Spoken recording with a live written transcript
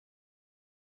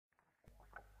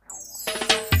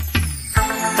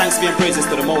Thanks be and praises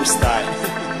to the Most High.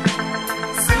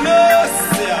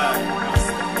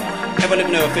 Ever live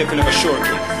never faithful, never sure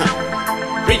king.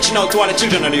 Reaching out to all the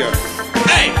children of the earth.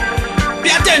 Hey,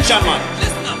 pay attention, man.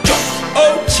 Listen up.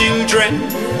 Oh children,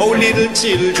 oh little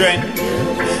children,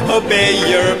 obey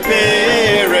your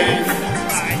parents.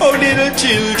 Oh little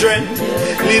children,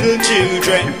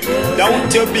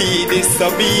 don't you be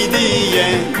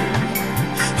disobedient.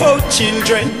 Oh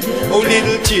children, oh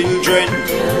little children,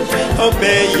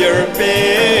 obey your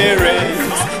parents.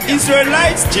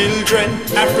 Israelites children,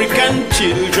 African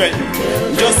children,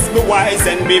 just be wise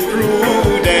and be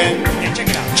prudent.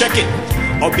 Check it.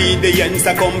 Obedience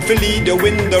I come to lead you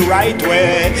in the right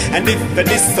way. And if you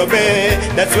disobey,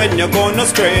 that's when you're gonna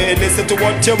stray. Listen to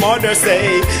what your mother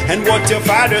say and what your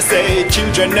father say.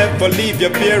 Children, never leave your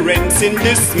parents in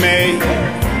dismay.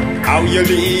 How you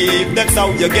live, that's how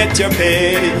you get your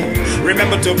pay.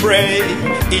 Remember to pray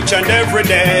each and every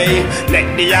day.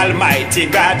 Let the Almighty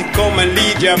God come and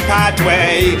lead your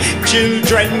pathway.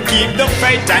 Children, keep the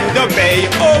faith and obey.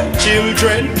 Oh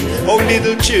children, oh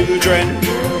little children,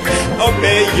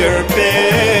 obey your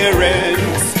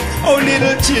parents. Oh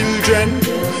little children,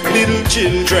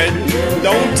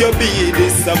 don't you be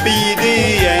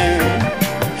disobedient.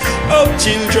 Oh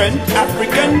children,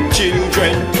 African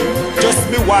children, just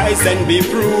be wise and be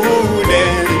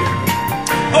prudent.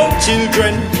 Oh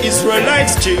children,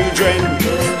 Israelites children,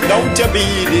 don't you be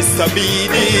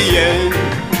disobedient.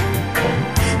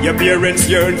 Your parents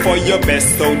yearn for your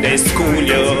best, so they school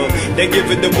you. They give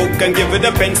you the book and give you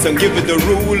the pencil and give you the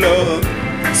ruler.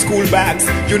 School bags,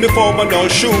 uniform and all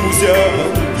shoes,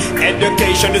 yeah.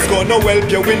 Education is gonna help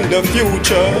you in the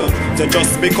future. So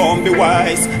just be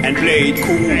wise and play it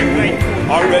cool.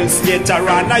 Or else later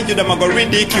on, you them go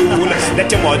ridicule.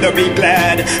 Let your mother be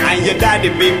glad and your daddy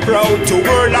be proud. To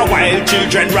world a while,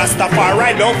 children,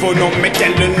 Rastafari don't for no me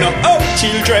tell you no. Oh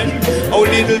children, oh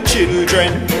little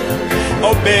children,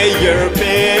 obey your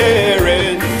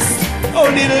parents. Oh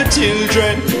little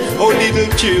children,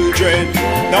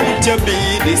 don't you be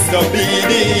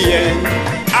disobedient.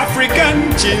 African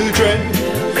children,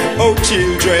 oh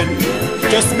children,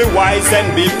 just be wise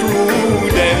and be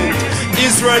prudent.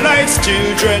 Israelites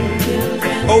children,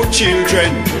 oh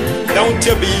children, don't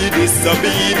you be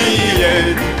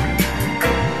disobedient.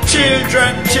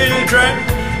 Children,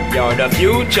 you're the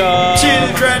future.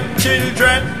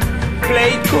 Children,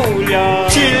 Play cool, yo.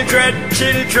 Children,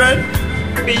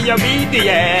 be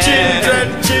obedient.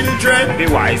 Children, be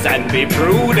wise and be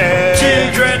prudent.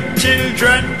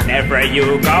 Children, never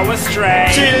you go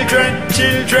astray.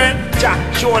 Children, Jah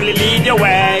surely lead your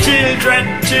way.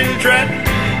 Children,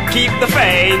 keep the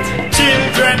faith.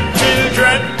 Children,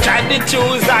 try to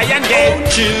choose Zion gate. Oh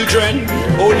children,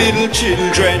 oh little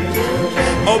children,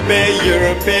 obey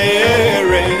your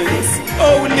parents.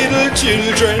 Oh little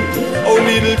children,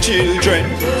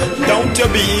 don't you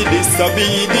be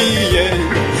disobedient.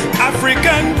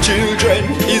 African children,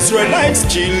 Israelites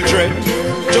children,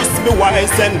 just be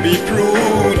wise and be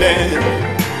prudent.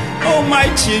 Oh my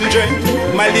children,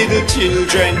 my little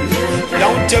children,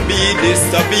 don't you be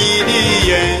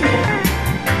disobedient.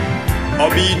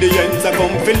 Obedience I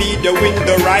come to lead you in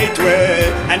the right way.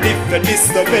 And if you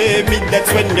disobey me,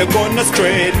 that's when you're gonna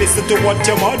stray. Listen to what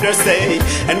your mother say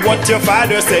and what your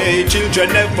father say. Children,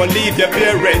 never leave your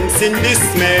parents in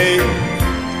dismay.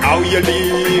 How you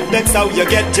live, that's how you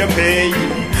get your pay.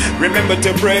 Remember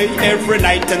to pray every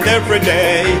night and every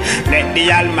day. Let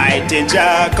the Almighty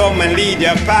Jah come and lead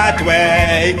your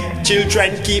pathway.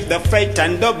 Children, keep the faith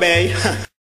and obey.